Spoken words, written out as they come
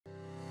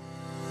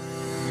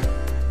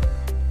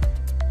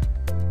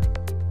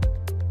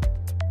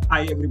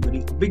Hi,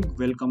 everybody. Big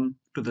welcome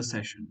to the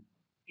session.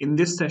 In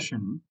this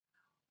session,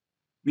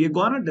 we are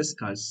going to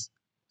discuss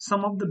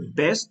some of the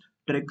best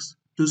tricks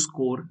to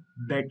score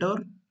better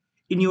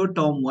in your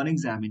term 1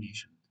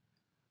 examination.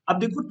 अब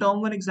देखो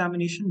term 1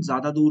 examination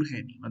ज्यादा दूर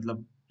है नहीं,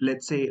 मतलब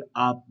let's say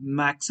आप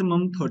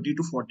maximum 30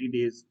 to 40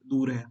 days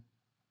दूर है।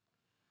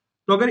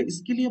 तो अगर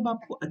इसके लिए अब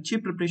आपको अच्छी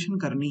प्रिपरेशन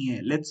करनी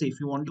है, let's say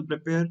if you want to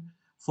prepare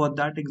for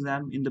that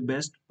exam in the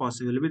best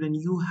possible way, then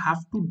you have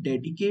to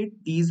dedicate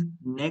these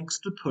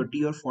next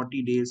 30 or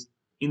 40 days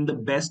in the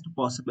best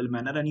possible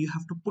manner, and you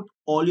have to put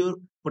all your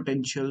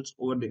potentials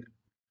over there.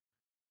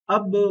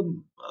 अब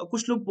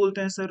कुछ लोग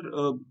बोलते हैं sir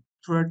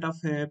थोड़ा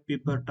tough है,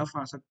 paper tough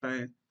आ सकता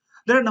है।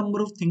 There are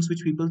number of things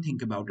which people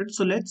think about it,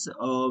 so let's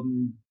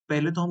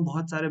पहले तो हम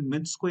बहुत सारे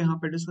मिथ्स को यहाँ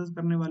पे डिस्कस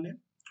करने वाले हैं,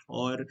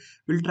 और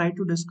we'll try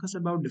to discuss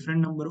about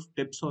different number of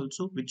tips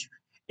also which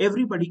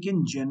everybody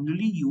can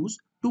generally use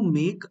to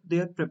make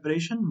their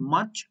preparation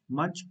much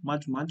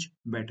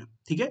better.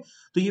 ठीक है,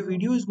 तो ये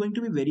video is going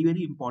to be very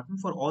very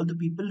important for all the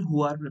people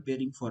who are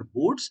preparing for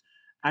boards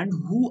and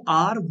who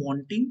are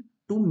wanting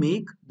to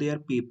make their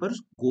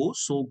papers go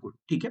so good.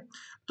 ठीक है,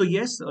 तो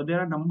yes, there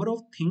are number of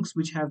things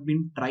which have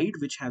been tried,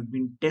 which have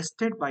been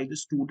tested by the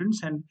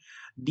students, and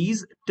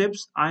these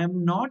tips I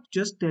am not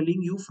just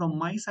telling you from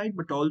my side,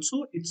 but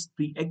also it's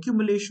the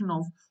accumulation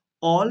of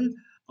all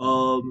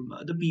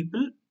the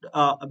people,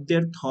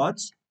 their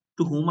thoughts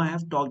to whom I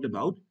have talked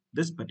about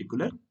this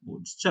particular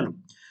boards. Chalo,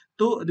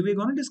 so we're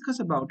going to discuss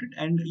about it,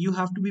 and you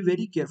have to be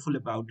very careful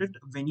about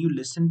it when you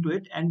listen to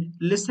it, and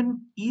listen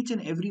each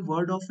and every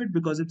word of it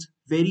because it's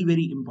very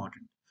very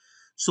important.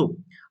 So,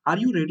 are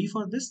you ready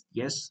for this?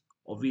 Yes,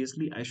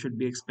 obviously, I should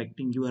be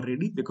expecting you are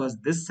ready because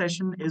this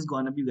session is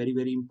going to be very,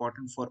 very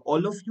important for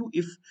all of you.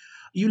 If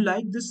you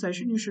like this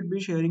session, you should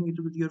be sharing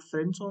it with your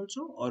friends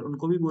also, और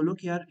उनको भी बोलो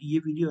कि यार ये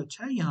video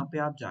अच्छा है, यहाँ पे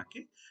आप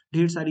जाके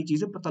ढेर सारी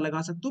चीजें पता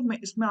लगा सकते हो। मैं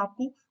इसमें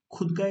आपको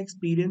खुद का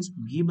एक्सपीरियंस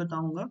भी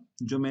बताऊंगा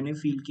जो मैंने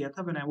फील किया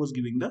था when I was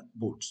giving the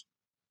boards.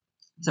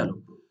 चलो,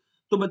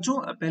 तो बच्चों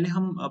पहले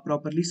हम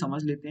प्रॉपरली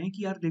समझ लेते हैं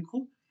कि यार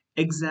देखो,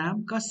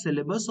 एग्जाम का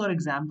सिलेबस और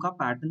एग्जाम का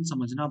पैटर्न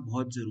समझना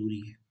बहुत जरूरी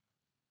है,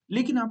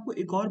 लेकिन आपको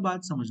एक और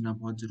बात समझना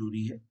बहुत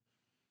जरूरी है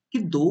कि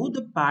दो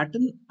द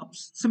पैटर्न, अब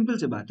सिंपल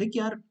सी बात है कि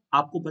यार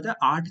आपको पता है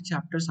 8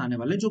 चैप्टर्स आने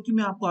वाले हैं जो कि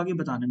मैं आपको आगे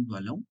बताने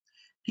वाला हूँ।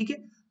 ठीक है,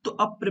 तो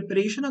अब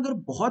प्रिपरेशन अगर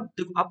बहुत,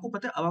 देखो आपको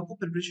पता है अब आपको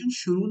प्रिपरेशन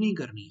शुरू नहीं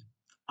करनी है।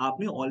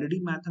 आपने ऑलरेडी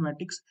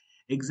मैथमेटिक्स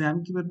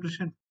एग्जाम की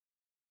प्रिपरेशन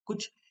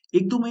कुछ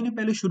 1-2 महीने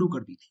पहले शुरू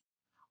कर दी थी।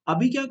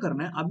 अभी क्या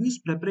करना है, अभी उस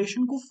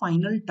प्रिपरेशन को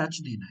फाइनल टच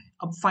देना है।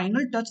 अब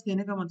फाइनल टच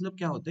देने का मतलब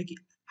क्या होता है कि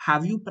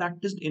have you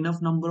practised enough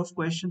number of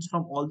questions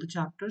from all the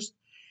chapters,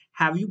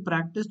 have you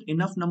practised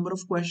enough number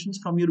of questions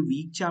from your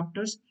week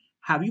chapters,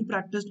 have you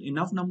practised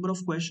enough number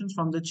of questions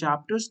from the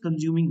chapters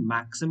consuming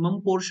maximum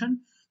portion.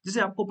 जैसे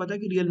आपको पता है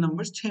कि real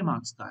numbers 6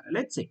 marks का है,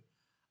 let's say.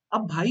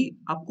 अब भाई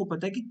आपको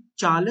पता है कि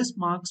 40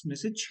 मार्क्स में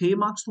से 6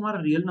 मार्क्स तुम्हारा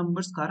रियल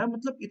नंबर्स का रहा है,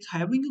 मतलब it's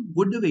having a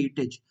good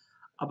weightage.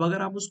 अब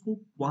अगर आप उसको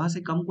वहां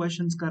से कम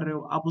क्वेश्चंस कर रहे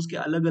हो, आप उसके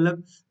अलग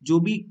अलग जो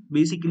भी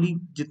बेसिकली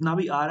जितना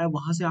भी आ रहा है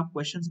वहां से आप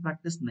क्वेश्चंस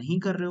प्रैक्टिस नहीं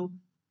कर रहे हो,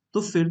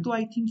 तो फिर तो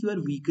I think you are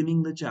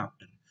weakening the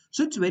chapter.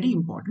 So it's very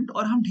important,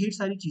 और हम ढेर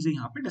सारी चीजें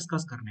यहाँ पे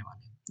डिस्कस करने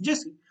वाले हैं।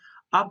 जैसे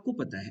आपको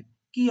पता है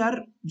कि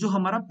यार जो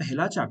हमारा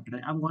पहला चैप्टर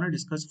है, I am gonna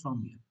discuss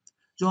from here.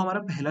 जो हमारा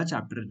पहला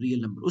चैप्टर है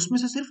रियल नंबर, उसमें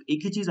से सिर्फ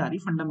एक ही चीज आ रही,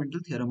 फंडामेंटल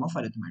थ्योरम ऑफ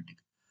अरिथमेटिक।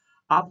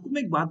 आपको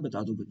मैं एक बात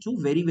बता दूं बच्चों,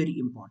 वेरी वेरी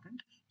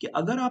इंपॉर्टेंट, कि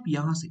अगर आप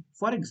यहां से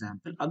फॉर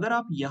एग्जाम्पल अगर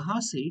आप यहां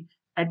से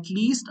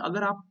एटलीस्ट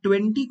अगर आप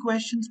 20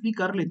 क्वेश्चंस भी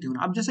कर लेते हो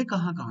ना, आप जैसे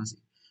कहाँ कहाँ से,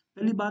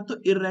 पहली बात तो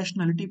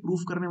इरेशनलिटी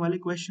प्रूफ करने वाले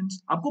क्वेश्चंस,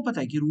 आपको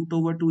पता है कि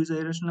 √/2 इज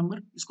इरेशनल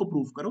नंबर, इसको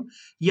प्रूफ करो,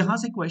 यहां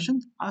से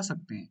क्वेश्चन आ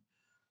सकते हैं।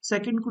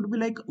 Second could be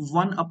like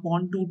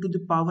 1/2 to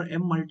the power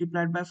m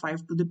multiplied by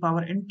 5 to the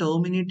power n,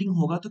 terminating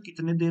होगा तो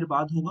कितने देर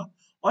बाद होगा।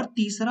 और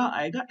तीसरा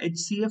आएगा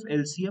HCF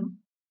LCM।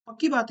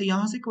 पक्की बात है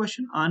यहां से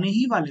क्वेश्चन आने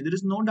ही वाले, देयर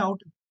इज नो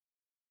डाउट,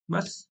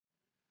 बस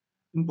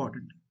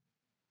इंपॉर्टेंट।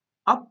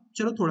 अब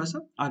चलो थोड़ा सा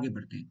आगे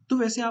बढ़ते हैं। तो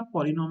वैसे आप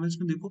पॉलिनॉमियल्स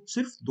में देखो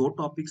सिर्फ 2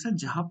 टॉपिक्स हैं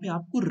जहां पे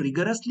आपको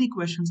रिगरसली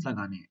क्वेश्चंस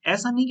लगाने हैं।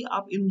 ऐसा नहीं कि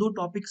आप इन 2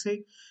 टॉपिक से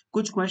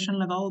कुछ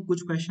क्वेश्चन लगाओ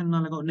कुछ क्वेश्चन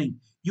ना लगाओ, नहीं,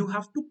 you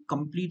have to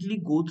completely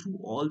go through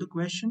all the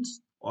questions,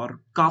 और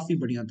काफी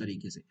बढ़िया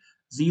तरीके से।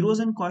 Zeros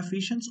and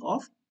coefficients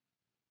of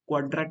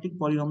quadratic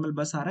polynomial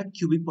बस आ रहा है,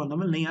 क्यूबिक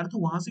पॉलिनॉमियल नहीं आ रहा, तो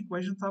वहां से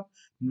क्वेश्चंस आप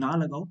ना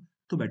लगाओ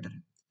तो बेटर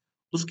है।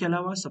 उसके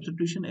अलावा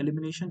substitution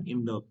elimination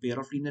in the pair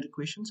of linear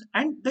equations,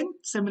 and then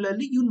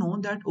similarly you know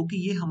that okay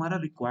ये हमारा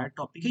रिक्वायर्ड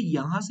टॉपिक है,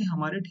 यहाँ से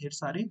हमारे ढेर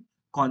सारे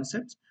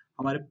कॉन्सेप्ट्स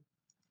हमारे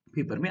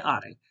पेपर में आ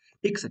रहे हैं।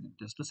 एक सेकंड,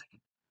 जस्ट अ सेकंड।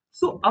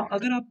 सो अब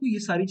अगर आपको ये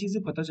सारी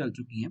चीजें पता चल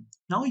चुकी हैं,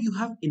 now you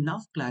have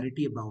enough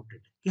clarity about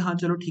it कि हाँ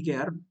चलो ठीक है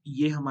यार,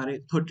 ये हमारे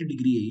 30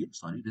 डिग्री है, ये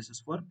sorry this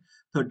is for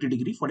 30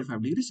 degree,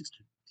 45 degree,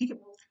 60, ठीक है।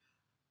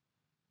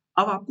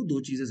 अब आपको दो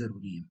चीजें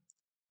जरूरी है।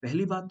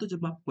 पहली बात तो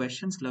जब आप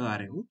क्वेश्चंस लगा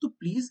रहे हो तो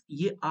प्लीज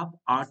ये आप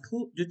 8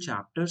 जो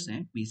चैप्टर्स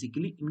हैं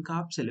बेसिकली इनका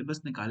आप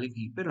सिलेबस निकाले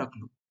कहीं पे रख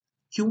लो।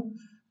 क्यों?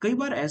 कई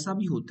बार ऐसा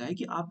भी होता है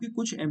कि आपके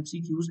कुछ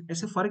एमसीक्यूज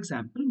ऐसे, फॉर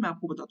एग्जांपल मैं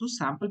आपको बताता हूँ,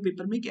 सैंपल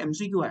पेपर में एक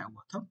एमसीक्यू आया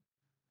हुआ था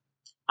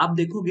आप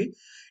देखोगे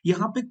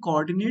यहाँ पे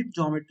कोऑर्डिनेट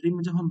ज्योमेट्री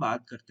में जब हम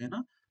बात करते हैं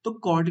ना, तो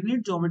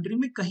कोऑर्डिनेट ज्योमेट्री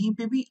में कहीं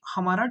पे भी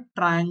हमारा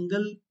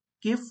ट्रायंगल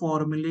के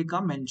फॉर्मूले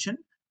का मेंशन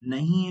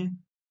नहीं है।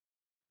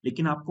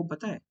 लेकिन आपको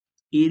पता है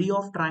एरिया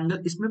ऑफ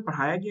ट्रायंगल इसमें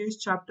पढ़ाया गया इस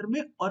चैप्टर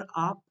में, और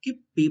आपके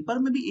पेपर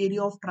में भी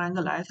एरिया ऑफ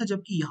ट्रायंगल आया था,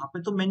 जबकि यहाँ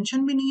पे तो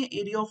मेंशन भी नहीं है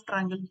एरिया ऑफ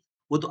ट्रायंगल,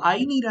 वो तो आ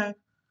ही नहीं रहा है।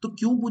 तो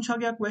क्यों पूछा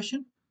गया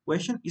क्वेश्चन?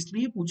 क्वेश्चन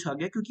इसलिए पूछा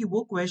गया क्योंकि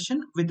वो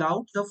question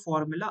without the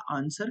formula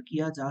answer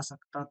किया जा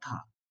सकता था।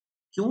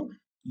 क्यों?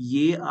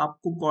 ये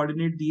आपको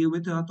कोऑर्डिनेट दिए हुए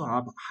थे तो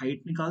आप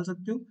हाइट निकाल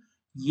सकते हो,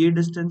 ये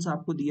डिस्टेंस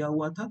आपको दिया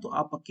हुआ था तो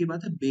आप पक्की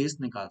बात है बेस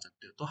निकाल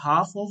सकते हो। तो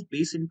half of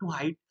base into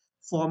height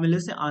फॉर्मूले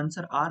से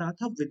आंसर आ रहा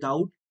था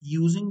without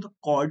using the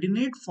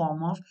coordinate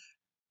form of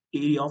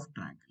area of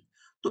triangle.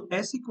 तो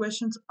ऐसे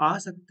क्वेश्चंस आ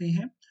सकते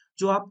हैं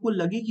जो आपको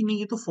लगे कि नहीं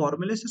ये तो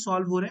फॉर्मूले से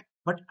सॉल्व हो रहे हैं,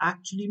 बट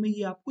एक्चुअली में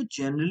ये आपको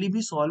जनरली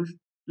भी सॉल्व,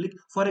 लाइक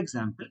फॉर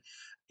एग्जांपल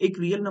एक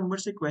रियल नंबर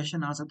से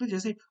क्वेश्चन आ सकता है,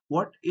 जैसे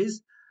what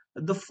is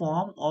the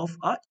form of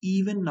a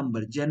even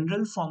number,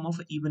 general form of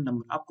even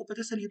number. आपको पता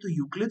है सर ये तो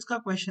यूक्लिड्स का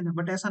क्वेश्चन है,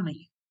 बट ऐसा नहीं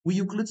है। वो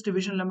यूक्लिड्स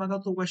डिवीजन लेमा का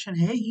तो क्वेश्चन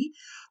है ही,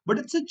 but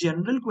it's a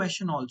general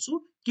question also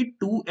कि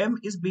 2m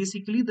is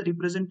basically the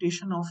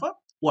representation of a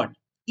what,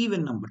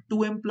 even number,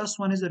 2m plus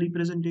 1 is a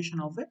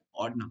representation of a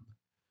odd number।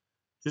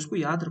 तो इसको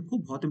याद रखो,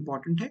 बहुत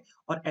इंपॉर्टेंट है।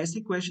 और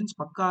ऐसे क्वेश्चंस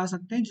पक्का आ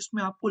सकते हैं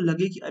जिसमें आपको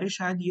लगे कि अरे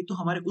शायद ये तो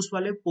हमारे उस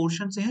वाले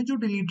पोर्शन से है जो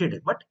डिलीटेड है,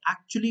 बट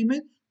एक्चुअली में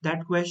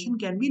that question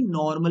can be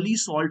normally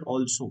solved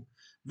also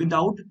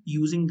without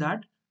using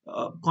that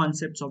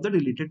concepts of the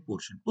deleted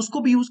portion.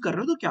 उसको भी यूज कर रहे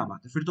हो तो क्या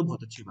बात है, फिर तो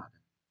बहुत अच्छी बात है।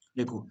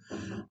 देखो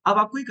अब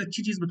आपको एक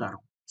अच्छी चीज बता रहा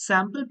हूँ,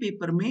 सैंपल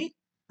पेपर में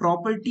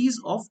प्रॉपर्टीज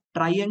ऑफ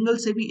ट्राइंगल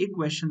से भी एक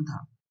क्वेश्चन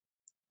था,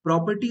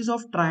 प्रॉपर्टीज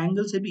ऑफ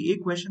ट्राइंगल से भी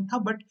एक क्वेश्चन था,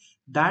 but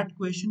that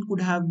question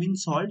could have been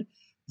solved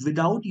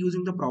without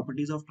using the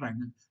properties of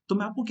triangle. तो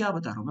मैं आपको क्या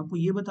बता रहा हूँ, मैं आपको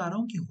ये बता रहा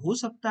हूँ कि हो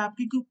सकता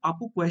है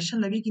आपको क्वेश्चन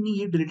लगे कि नहीं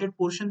ये डिलीटेड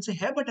पोर्शन से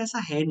है, बट ऐसा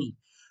है नहीं।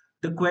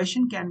 The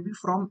question can be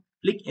from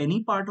like any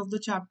part of the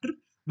chapter,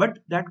 but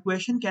that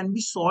question can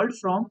be solved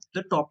from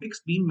the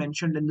topics being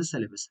mentioned in the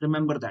syllabus,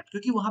 remember that,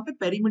 क्योंकि वहां पे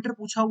पेरीमीटर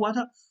पूछा हुआ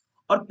था,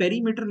 और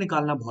पेरीमीटर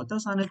निकालना बहुत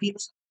आसान है,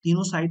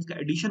 तीनों साइड का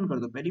एडिशन कर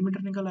दो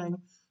पेरीमीटर निकल आएगा।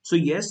 So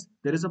yes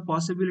there is a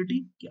possibility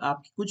कि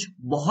आपके कुछ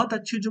बहुत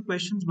अच्छे जो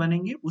क्वेश्चंस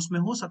बनेंगे उसमें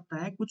हो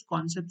सकता है कुछ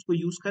कॉन्सेप्ट्स को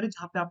यूज करें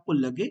जहां पे आपको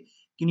लगे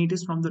कि it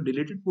is from the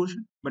related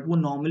portion, but वो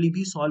नॉर्मली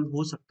भी सॉल्व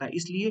हो सकता है।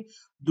 इसलिए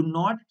do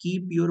not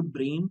keep your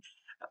brain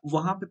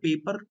वहां पे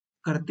पेपर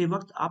करते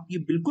वक्त आप ये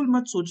बिल्कुल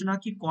मत सोचना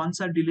कि कौन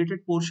सा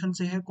डिलीटेड पोर्शन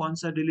से है कौन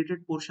सा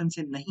डिलीटेड पोर्शन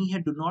से नहीं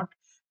है। Do not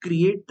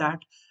create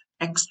that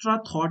extra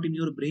thought in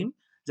your brain.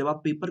 जब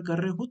आप पेपर कर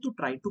रहे हो तो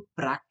try to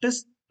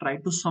practice, try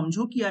to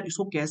समझो कि यार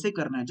इसको कैसे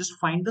करना है, just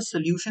find the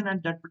solution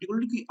at that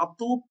particular, कि अब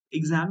तो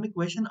एग्जाम में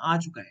क्वेश्चन आ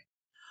चुका है,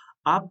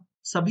 आप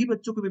सभी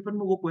बच्चों के पेपर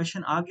में वो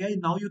क्वेश्चन आ गया है,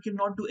 now you can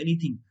not do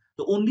anything,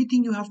 the only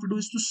thing you have to do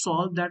is to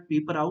solve that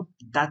paper out,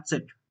 that's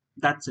it,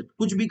 that's it.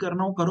 कुछ भी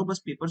करना हो करो,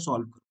 बस पेपर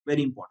सॉल्व करो,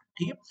 वेरी इंपॉर्टेंट,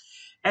 ठीक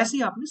है। ऐसे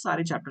ही आपने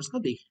सारे चैप्टर्स का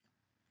देख लिया।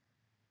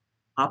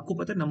 आपको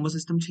पता है नंबर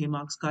सिस्टम 6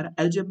 मार्क्स का है,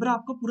 अलजेब्रा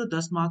आपका पूरा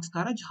 10 मार्क्स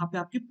का है, जहां पे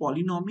आपके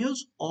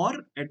पॉलिनोमियल्स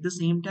और at the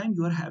same time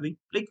you are having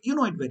like you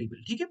know it very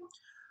well, ठीक है।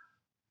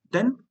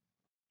 Then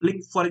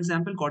like for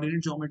example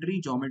coordinate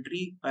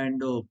geometry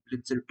and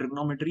let's say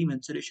trigonometry,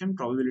 mensuration,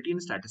 probability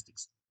and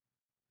statistics,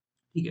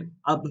 ठीक है।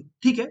 अब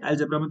ठीक है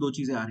अलजेब्रा में दो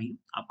चीजें आ रही हैं,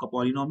 आपका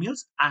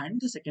polynomials and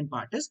the second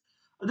part is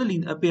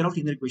the pair of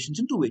linear equations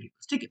in two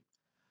variables, ठीक है।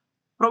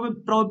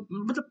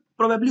 मतलब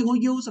प्रोबेबली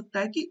ये हो सकता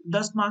है कि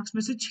 10 मार्क्स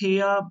में से 6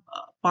 या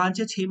 5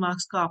 या 6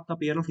 मार्क्स का आपका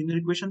पेयर ऑफ लीनियर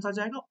इक्वेशंस आ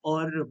जाएगा,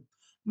 और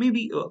मे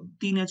बी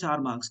 3 या 4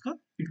 मार्क्स का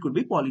it could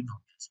be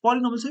polynomials.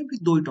 Polynomials में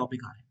दो ही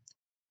टॉपिक आ रहे हैं।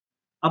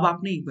 अब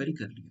आपने एक बार ही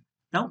कर लिया,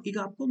 नाउ एक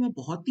आपको मैं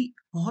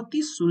बहुत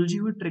ही सुलझी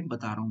हुई ट्रिक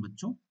बता रहा हूँ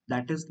बच्चों,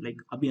 दैट इज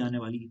लाइक अभी आने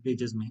वाली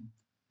पेजेस में।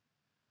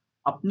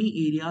 अपनी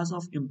एरियाज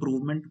ऑफ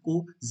इंप्रूवमेंट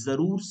को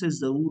जरूर से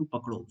जरूर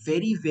पकड़ो,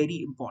 वेरी वेरी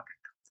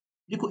इंपॉर्टेंट।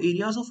 देखो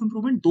एरियाज ऑफ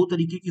इंप्रूवमेंट दो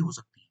तरीके की हो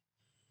सकती है,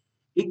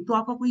 एक तो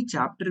आपका कोई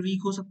चैप्टर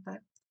वीक हो सकता है,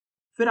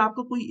 फिर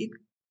आपका कोई एक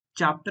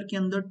चैप्टर के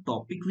अंदर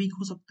टॉपिक वीक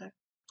हो सकता है।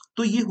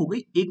 तो ये हो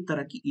गई एक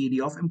तरह की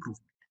एरिया ऑफ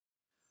इंप्रूवमेंट।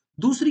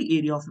 दूसरी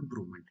एरिया ऑफ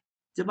इंप्रूवमेंट,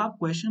 जब आप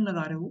क्वेश्चन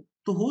लगा रहे हो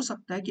तो हो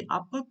सकता है कि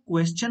आपका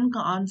क्वेश्चन का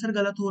आंसर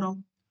गलत हो रहा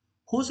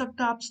हो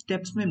सकता है आप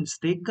स्टेप्स में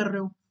मिस्टेक कर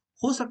रहे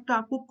हो सकता है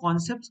आपको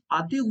कॉन्सेप्ट्स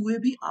आते हुए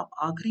भी आप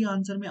आखिरी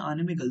आंसर में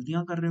आने में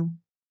गलतियां कर रहे हो।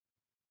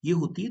 ये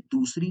होती है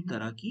दूसरी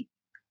तरह की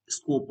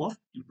स्कोप ऑफ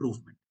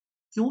इंप्रूवमेंट।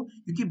 क्यों?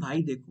 क्योंकि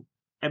भाई देखो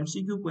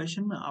एमसीक्यू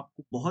क्वेश्चन में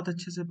आपको बहुत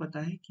अच्छे से पता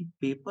है कि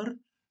paper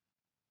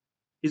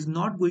is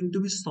not going to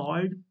be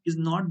solved, is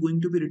not going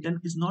to be written,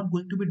 is not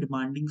going to be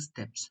demanding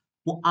steps।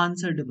 वो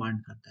आंसर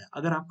डिमांड करता है।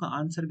 अगर आपका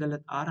आंसर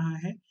गलत आ रहा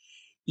है,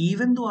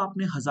 इवन दो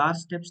आपने 1000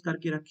 स्टेप्स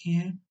करके रखे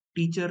हैं,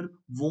 teacher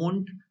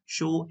won't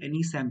show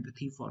any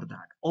sympathy for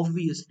that.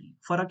 Obviously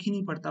फर्क ही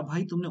नहीं पड़ता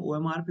भाई, तुमने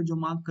ओएमआर पे जो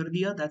मार्क कर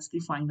दिया दैट्स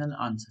द फाइनल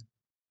आंसर।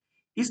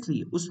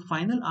 इसलिए उस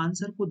फाइनल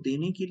आंसर को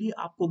देने के लिए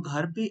आपको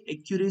घर पे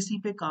एक्यूरेसी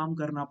पे काम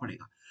करना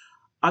पड़ेगा।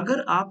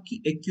 अगर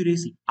आपकी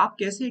एक्यूरेसी, आप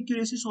कैसे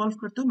एक्यूरेसी सॉल्व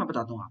करते हो मैं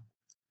बताता हूँ आपको।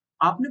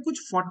 आपने कुछ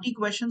 40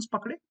 क्वेश्चंस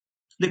पकड़े,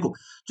 देखो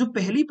जो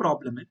पहली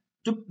प्रॉब्लम है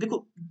जो देखो,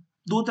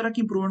 दो तरह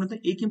की इंप्रूवमेंट होते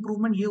हैं। एक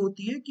इंप्रूवमेंट ये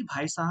होती है कि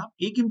भाई साहब,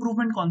 एक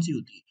इंप्रूवमेंट कौन सी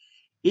होती है,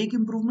 एक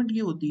इंप्रूवमेंट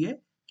ये होती है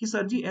कि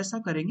सर जी ऐसा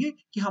करेंगे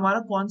कि हमारा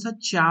कौन सा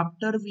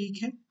चैप्टर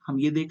वीक है, हम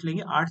ये देख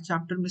लेंगे 8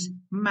 चैप्टर में से।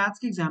 मैथ्स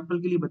के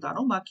एग्जांपल के लिए बता रहा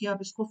हूँ, बाकी आप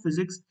इसको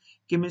फिजिक्स,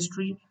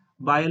 केमिस्ट्री,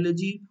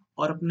 बायोलॉजी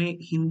और अपने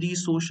हिंदी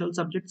सोशल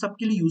सब्जेक्ट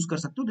सबके लिए यूज कर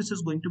सकते हो। This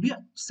is going to be a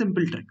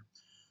simple trick.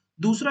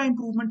 दूसरा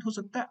इंप्रूवमेंट हो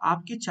सकता है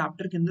आपके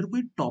चैप्टर के अंदर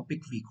कोई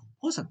टॉपिक वीक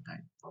हो सकता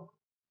है।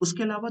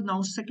 उसके अलावा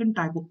नाउ सेकंड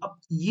टाइप ऑफ, अब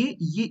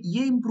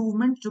ये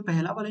इंप्रूवमेंट, जो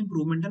पहला वाला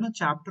इंप्रूवमेंट है ना,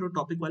 चैप्टर और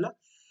टॉपिक वाला,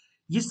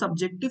 ये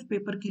सब्जेक्टिव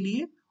पेपर के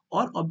लिए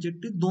और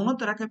ऑब्जेक्टिव दोनों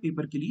तरह के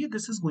पेपर के लिए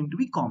this is going to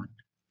be common.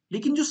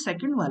 लेकिन जो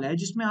सेकंड वाला है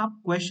जिसमें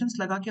आप क्वेश्चंस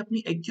लगा के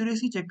अपनी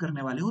एक्यूरेसी चेक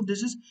करने वाले हो,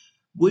 this is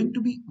going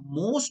to be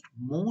most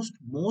most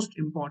most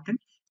important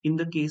in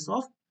the case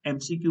of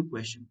MCQ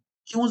question.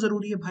 क्यों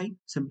जरूरी है भाई?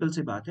 सिंपल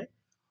सी बात है।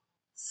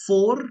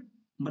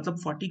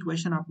 40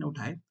 क्वेश्चन आपने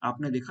उठाए,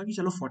 आपने देखा कि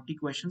चलो 40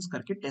 क्वेश्चन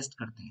करके टेस्ट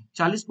करते हैं,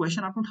 40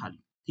 क्वेश्चन आपने उठा लिए,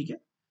 ठीक है,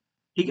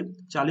 ठीक है,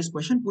 40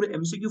 क्वेश्चन पूरे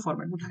एमसीक्यू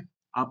फॉर्मेट में उठाए,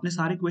 आपने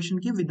सारे क्वेश्चन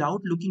किए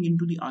without looking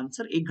into the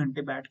answer. 1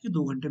 घंटे बैठ के,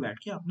 2 घंटे बैठ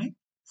के आपने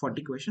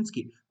 40 क्वेश्चन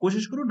किए।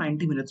 कोशिश करो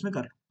 90 मिनट्स में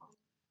कर।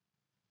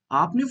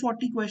 आपने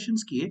 40 क्वेश्चन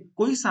किए,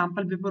 कोई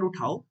सैंपल पेपर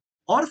उठाओ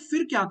और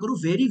फिर क्या करो,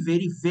 very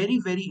very very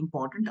very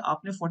important,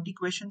 आपने 40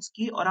 क्वेश्चन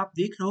किए और आप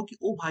देख रहे हो कि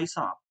ओ भाई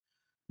साहब,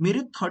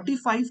 मेरे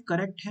 35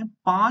 करेक्ट हैं,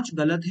 5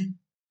 गलत हैं।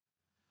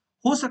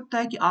 हो सकता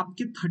है कि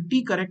आपके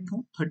 30 करेक्ट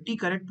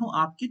हो,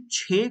 आपके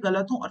 6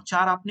 गलत हो और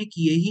 4 आपने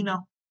किए ही ना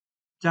हो,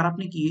 4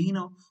 आपने किए ही ना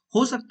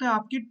हो सकता है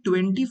आपके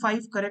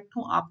 25 करेक्ट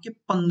हो, आपके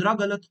 15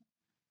 गलत हो।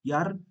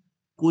 यार,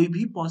 कोई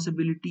भी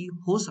पॉसिबिलिटी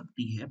हो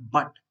सकती है,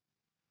 बट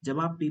जब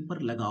आप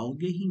पेपर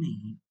लगाओगे ही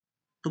नहीं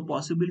तो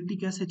पॉसिबिलिटी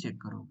कैसे चेक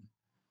करोगे?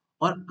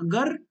 और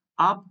अगर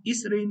आप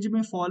इस रेंज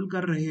में फॉल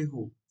कर रहे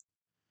हो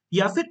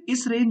या फिर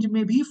इस रेंज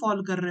में भी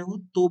फॉल कर रहे हो,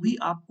 तो भी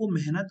आपको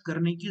मेहनत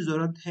करने की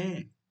जरूरत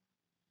है।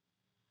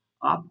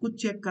 आपको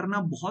चेक करना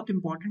बहुत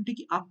इंपॉर्टेंट है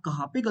कि आप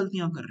कहाँ पे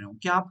गलतियां कर रहे हो।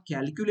 क्या आप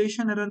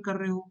कैलकुलेशन एरर कर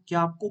रहे हो?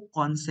 क्या आपको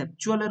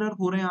कॉन्सेप्चुअल एरर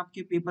हो रहे हैं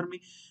आपके पेपर में?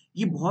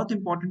 ये बहुत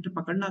इंपॉर्टेंट है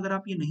पकड़ना। अगर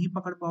आप ये नहीं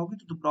पकड़ पाओगे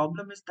तो द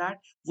प्रॉब्लम इज दैट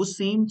वो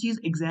सेम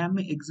चीज एग्जाम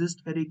में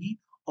एग्जिस्ट करेगी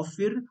और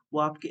फिर वो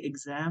आपके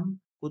एग्जाम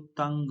को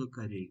तंग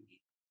करेगी।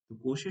 तो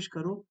कोशिश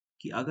करो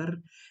कि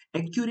अगर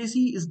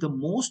accuracy is the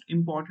most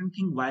important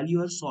thing while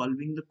you are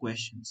solving the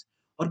questions,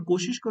 और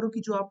कोशिश करो कि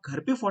जो आप घर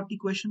पे 40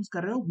 क्वेश्चंस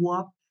कर रहे हो वो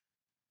आप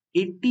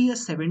 80 या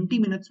 70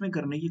 मिनट्स में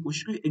करने की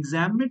कोशिश करिए।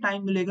 एग्जाम में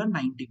टाइम मिलेगा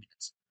 90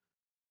 मिनट्स,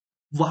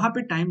 वहां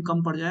पे टाइम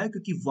कम पड़ जाएगा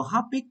क्योंकि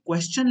वहां पे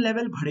क्वेश्चन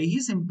लेवल भले ही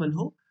सिंपल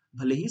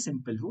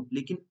हो,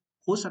 लेकिन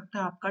हो सकता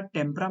है आपका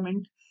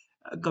टेम्परामेंट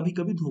कभी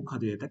कभी धोखा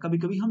दे देता है, कभी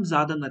कभी हम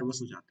ज्यादा नर्वस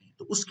हो जाते हैं।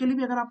 तो उसके लिए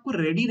भी अगर आपको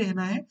रेडी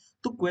रहना है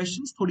तो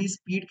क्वेश्चंस थोड़ी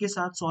स्पीड के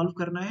साथ सॉल्व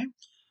करना है।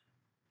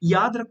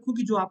 याद रखो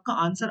कि जो आपका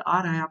आंसर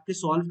आ रहा है आपके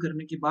सॉल्व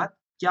करने के बाद,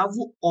 क्या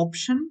वो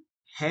ऑप्शन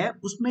है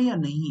उसमें या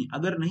नहीं है।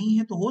 अगर नहीं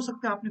है तो हो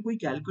सकता है आपने कोई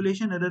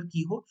कैलकुलेशन एरर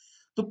की हो,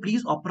 तो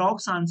प्लीज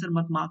अप्रॉक्स आंसर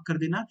मत मार्क कर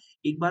देना।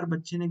 एक बार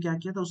बच्चे ने क्या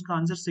किया था, उसका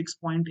आंसर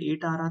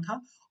 6.8 आ रहा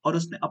था और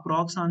उसने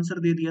अप्रॉक्स आंसर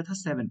दे दिया था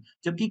 7,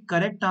 जबकि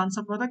करेक्ट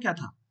आंसर पता क्या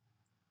था?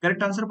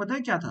 करेक्ट आंसर पता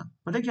है क्या था?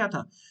 पता है क्या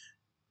था?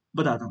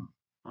 बताता हूँ।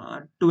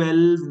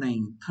 12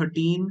 नहीं,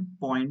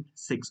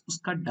 13.6,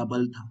 उसका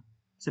डबल था।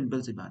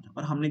 सिंपल सी बात है।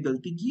 और हमने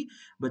गलती की,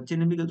 बच्चे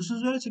ने भी गलती, उसने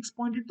सोचा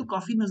 6.8 तो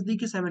काफी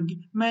नजदीक है 7 की,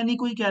 मैंने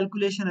कोई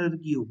कैलकुलेशन एरर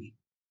की होगी।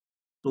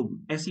 तो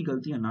ऐसी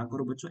गलतियां ना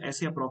करो बच्चों,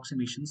 ऐसे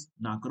अप्रोक्सीमेशन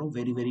ना करो,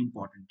 वेरी वेरी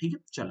इंपॉर्टेंट, ठीक है।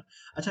 चलो,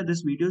 अच्छा,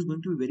 this video is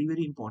going to be very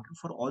very important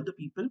for all the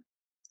people,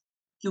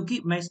 क्योंकि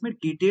मैं इसमें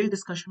डिटेल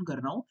डिस्कशन कर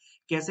रहा हूँ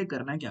कैसे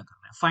करना है, क्या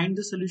करना है। फाइंड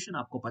द सोल्यूशन,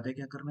 आपको पता है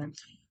क्या करना है।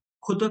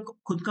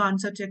 खुद का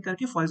आंसर चेक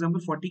करके, फॉर एग्जांपल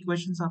 40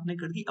 क्वेश्चंस आपने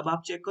कर दी, अब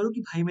आप चेक करो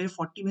कि भाई मेरे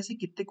 40 में से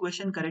कितने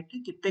क्वेश्चन करेक्ट है,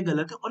 कितने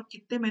गलत है और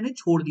कितने मैंने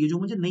छोड़ दिए जो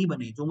मुझे नहीं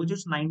बने, जो मुझे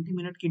उस 90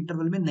 मिनट के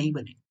इंटरवल में नहीं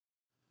बने।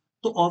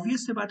 तो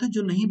ऑब्वियस से बात है,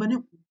 जो नहीं बने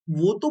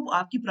वो तो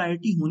आपकी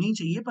प्रायोरिटी होनी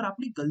चाहिए, पर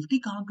आपने गलती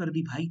कहाँ कर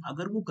दी भाई?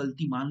 अगर वो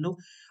गलती मान लो,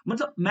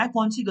 मतलब मैं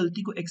कौन सी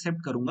गलती को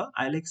एक्सेप्ट करूंगा,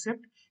 आई विल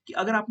एक्सेप्ट कि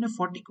अगर आपने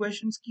 40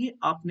 क्वेश्चंस किए,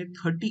 आपने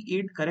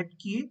 38 करेक्ट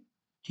किए,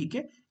 ठीक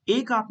है,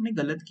 एक आपने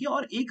गलत किया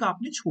और एक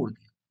आपने छोड़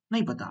दिया,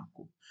 नहीं पता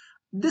आपको,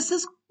 this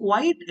is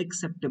quite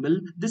acceptable,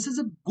 this is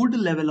a good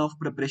level of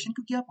preparation,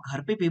 क्योंकि आप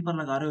घर पे पेपर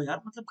लगा रहे हो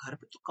यार, मतलब घर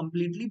पे तो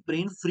कंप्लीटली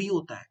ब्रेन फ्री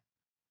होता है,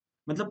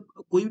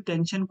 मतलब कोई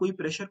टेंशन कोई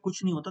प्रेशर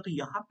कुछ नहीं होता। तो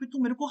यहाँ पे तो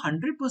मेरे को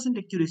 100%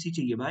 एक्यूरेसी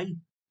चाहिए भाई,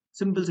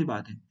 सिंपल सी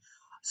बात है।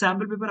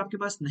 सैंपल पेपर आपके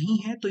पास नहीं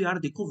है तो यार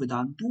देखो,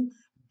 वेदांतु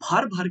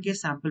भर भर के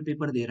सैंपल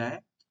पेपर दे रहा है।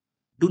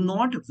 Do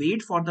not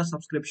wait for the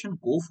subscription,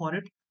 go for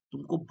it.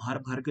 तुमको भर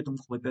भर के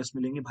तुमको पेपर्स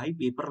मिलेंगे भाई,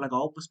 पेपर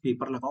लगाओ, बस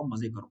पेपर लगाओ,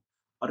 मजे करो,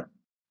 और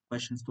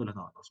क्वेश्चंस तो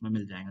लगाओ, उसमें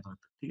मिल जाएंगे तो,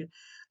 ठीक है।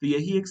 तो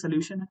यही एक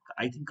सोल्यूशन है,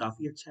 आई थिंक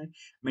काफी अच्छा है।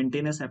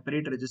 Maintain a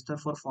separate register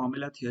for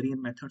formula, theory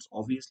and methods,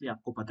 obviously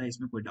आपको पता है,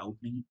 इसमें कोई डाउट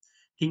नहीं है।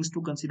 Things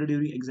to consider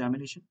during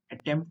examination,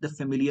 attempt the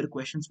familiar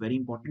questions, very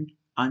important.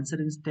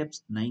 Answer in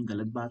steps, नहीं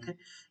गलत बात है,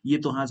 ये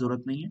तो हाँ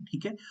जरूरत नहीं है,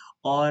 ठीक है।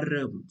 और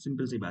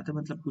सिंपल सी बात है,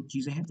 मतलब कुछ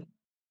चीजें हैं।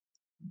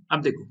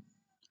 अब देखो,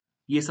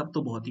 ये सब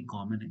तो बहुत ही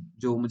कॉमन है,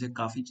 जो मुझे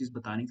काफी चीज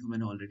बतानी थी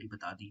मैंने ऑलरेडी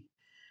बता दी है,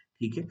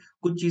 ठीक है।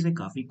 कुछ चीजें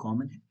काफी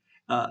कॉमन है।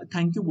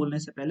 थैंक यू बोलने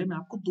से पहले मैं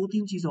आपको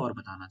 2-3 चीजें और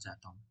बताना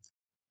चाहता हूँ।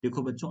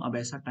 देखो बच्चों, अब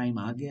ऐसा टाइम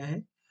आ गया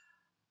है,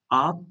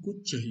 आपको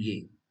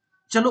चाहिए,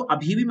 चलो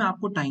अभी भी मैं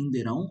आपको टाइम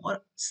दे रहा हूँ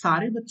और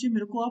सारे बच्चे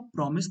मेरे को आप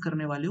प्रॉमिस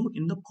करने वाले हो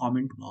इन द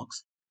कमेंट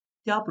बॉक्स।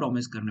 क्या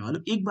प्रॉमिस करने वाले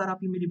हो? एक बार आप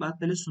ये मेरी बात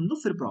पहले सुन लो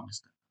फिर प्रॉमिस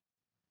कर।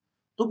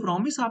 तो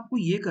प्रॉमिस आपको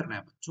ये करना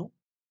है बच्चों,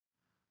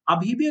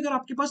 अभी भी अगर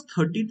आपके पास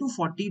 30 to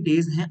 40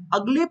 डेज हैं,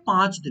 अगले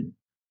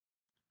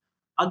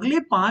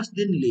 5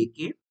 दिन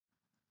लेके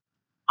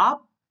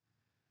आप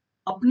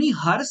अपनी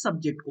हर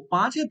सब्जेक्ट को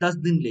 5 या 10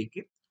 दिन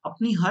लेके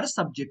अपनी हर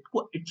सब्जेक्ट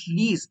को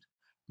एटलीस्ट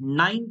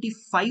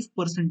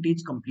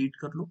 95% कंप्लीट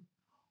कर लो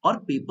और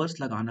पेपर्स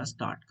लगाना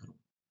स्टार्ट करो।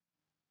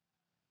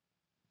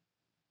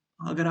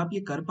 अगर आप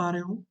ये कर पा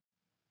रहे हो,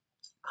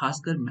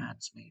 खासकर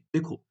मैथ्स में,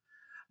 देखो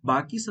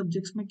बाकी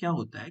सब्जेक्ट्स में क्या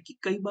होता है कि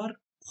कई बार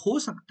हो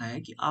सकता है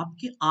कि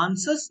आपके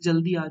आंसर्स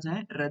जल्दी आ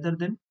जाएं रेदर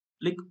देन,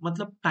 लाइक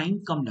मतलब टाइम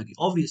कम लगे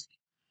ऑब्वियसली,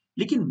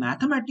 लेकिन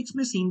मैथमेटिक्स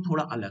में सीन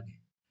थोड़ा अलग है।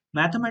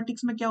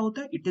 मैथमेटिक्स में क्या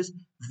होता है, इट इज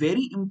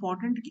वेरी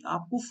इंपॉर्टेंट कि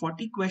आपको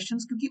 40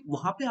 क्वेश्चंस, क्योंकि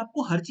वहां पे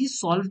आपको हर चीज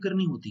सॉल्व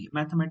करनी होती है,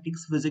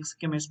 मैथमेटिक्स, फिजिक्स,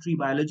 केमिस्ट्री,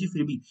 बायोलॉजी,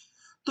 फिर भी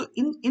तो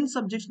इन इन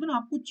सब्जेक्ट्स में ना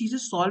आपको चीजें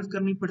सॉल्व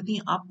करनी पड़ती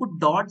हैं, आपको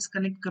डॉट्स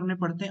कनेक्ट करने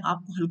पड़ते हैं,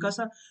 आपको हल्का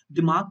सा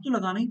दिमाग तो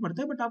लगाना ही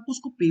पड़ता है, बट आपको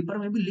उसको पेपर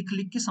में भी लिख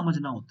लिख के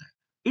समझना होता है।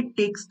 It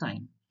takes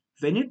time.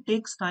 When it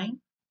takes time,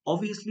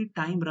 obviously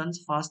time runs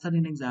faster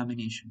in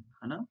examination,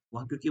 है ना,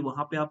 वहाँ क्योंकि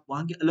वहां पे आप,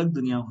 वहां की अलग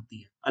दुनिया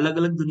होती है, अलग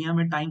अलग दुनिया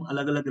में टाइम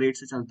अलग अलग रेट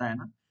से चलता है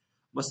ना,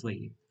 बस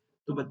वही है।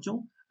 तो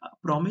बच्चों,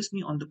 promise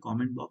me on the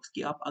comment box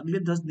कि आप अगले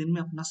 10 दिन में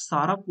अपना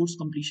सारा कोर्स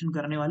कंप्लीशन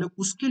करने वाले हो।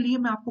 उसके लिए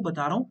मैं आपको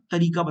बता रहा हूँ,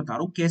 तरीका बता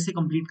रहा हूँ कैसे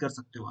कंप्लीट कर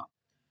सकते हो आप।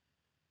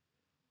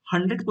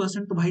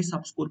 100% तो भाई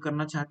सब स्कोर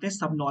करना चाहते हैं,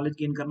 सब नॉलेज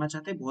गेन करना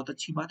चाहते हैं, बहुत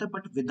अच्छी बात है,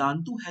 but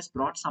Vedantu has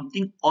brought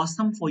something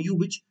awesome for you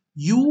which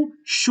you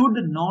should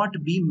not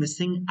be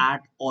missing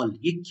at all.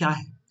 ये क्या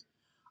है?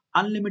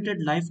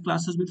 Unlimited live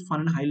classes with fun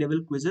and high level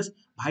quizzes.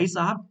 भाई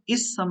साहब,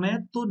 इस समय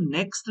तो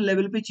नेक्स्ट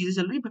लेवल पे चीजें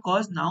चल रही,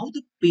 because now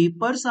the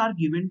papers are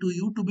given to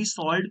you to be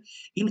solved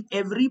in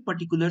every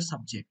particular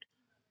subject.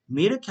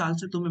 मेरे ख्याल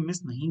से तुम्हें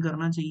मिस नहीं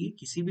करना चाहिए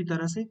किसी भी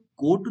तरह से।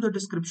 Go to the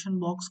description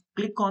box,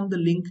 click on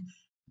the link,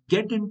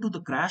 get into the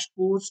crash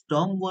course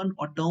term 1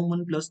 or term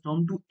 1 plus term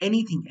 2,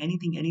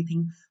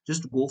 anything,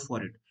 just go for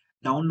it।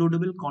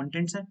 Downloadable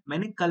contents है।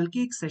 मैंने कल के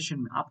एक सेशन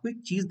में आपको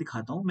एक चीज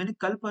दिखाता हूं, मैंने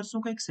कल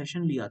परसों का एक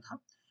सेशन लिया था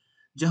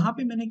जहां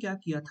पे मैंने क्या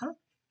किया था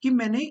कि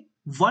मैंने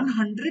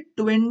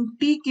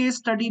 120 के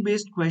स्टडी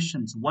बेस्ड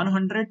क्वेश्चंस,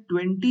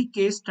 120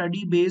 के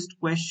स्टडी बेस्ड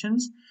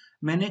क्वेश्चंस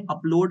मैंने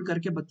अपलोड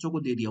करके बच्चों को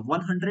दे दिया।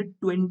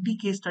 120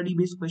 के स्टडी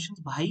बेस्ड क्वेश्चंस,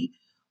 भाई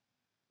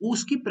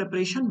उसकी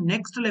प्रिपरेशन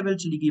नेक्स्ट लेवल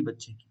चली गई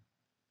बच्चे की।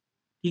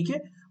 ठीक है,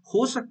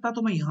 हो सकता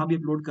तो मैं यहाँ भी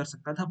अपलोड कर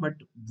सकता था,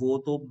 बट वो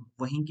तो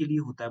वहीं के लिए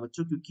होता है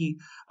बच्चों, क्योंकि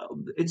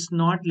it's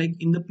not like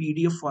in the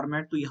PDF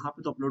format, तो यहाँ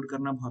पे तो अपलोड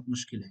करना बहुत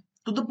मुश्किल है।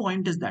 तो द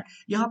पॉइंट इज दैट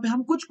यहाँ पे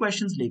हम कुछ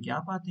क्वेश्चंस लेके आ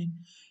पाते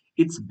हैं।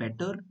 इट्स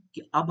बेटर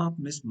कि अब आप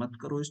मिस मत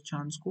करो इस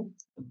चांस को,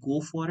 go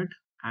for it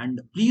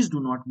and please do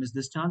not miss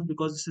this chance,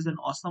 because this is an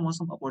awesome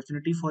awesome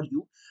opportunity for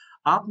you.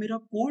 आप मेरा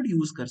कोड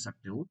यूज कर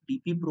सकते हो,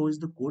 DP pro is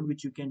the code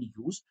which you can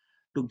use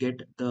to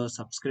get the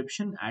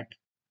subscription at,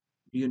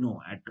 you know,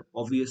 at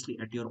obviously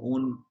at your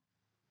own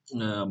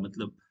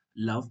मतलब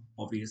love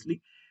obviously.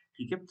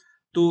 ठीक है,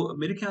 तो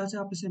मेरे ख्याल से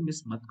आप इसे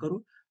मिस मत करो,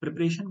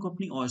 प्रिपरेशन को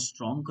अपनी और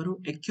स्ट्रॉन्ग करो,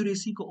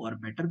 एक्यूरेसी को और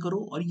बेटर करो,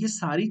 और ये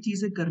सारी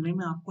चीजें करने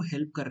में आपको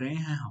हेल्प कर रहे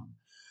हैं हम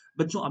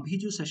बच्चों। अभी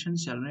जो सेशन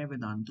चल रहे हैं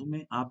वेदांतु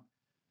में, आप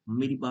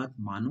मेरी बात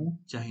मानो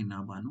चाहे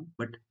ना मानो,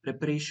 but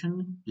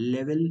preparation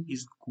level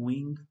is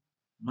going,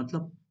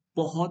 मतलब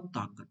बहुत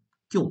ताकत।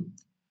 क्यों?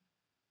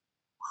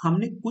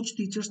 हमने कुछ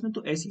टीचर्स ने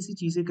तो ऐसी ऐसी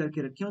चीजें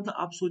करके रखी है, मतलब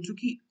आप सोचो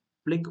कि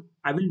like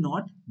I will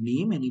not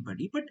name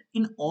anybody, but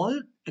in all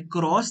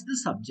across the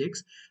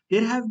subjects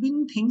there have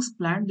been things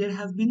planned, there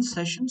have been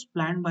sessions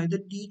planned by the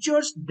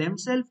teachers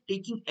themselves,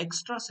 taking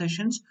extra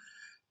sessions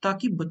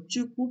ताकि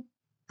बच्चे को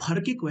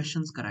भर के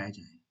क्वेश्चंस कराए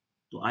जाए।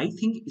 तो आई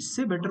थिंक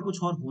इससे better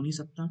कुछ और हो नहीं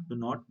सकता। Do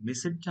not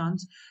miss it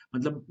chance,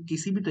 मतलब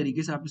किसी भी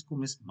तरीके से आप इसको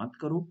मिस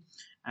मत करो।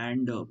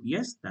 And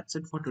yes, that's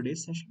it for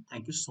today's session.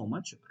 Thank you so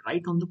much.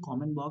 Right on the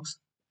comment box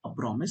a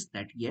promise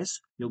that yes,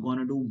 you're going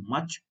to do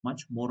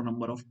much more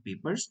number of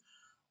papers।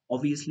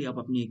 Obviously आप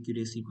अपनी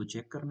accuracy को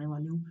check करने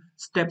वाले हो,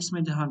 steps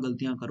में जहां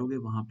गलतियां करोगे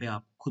वहां पे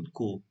आप खुद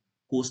को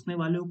कोसने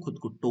वाले हो, खुद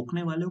को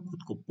टोकने वाले हो,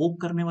 खुद को पोक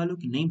करने वाले हो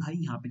कि नहीं भाई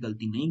यहाँ पे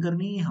गलती नहीं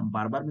करनी है, हम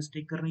बार बार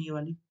मिस्टेक कर रहे हैं ये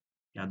वाली।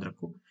 याद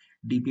रखो,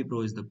 DP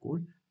pro is the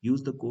code,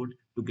 use the code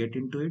to get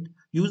into it,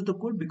 use the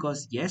code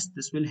because yes,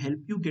 this will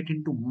help you get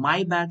into my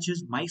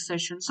batches, my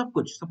sessions,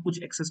 सब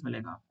कुछ एक्सेस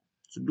मिलेगा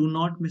आपको। So do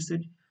not miss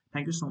it।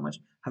 Thank you so much,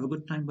 have a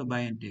good time, bye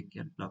bye and take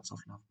care, lots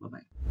of love, bye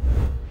bye।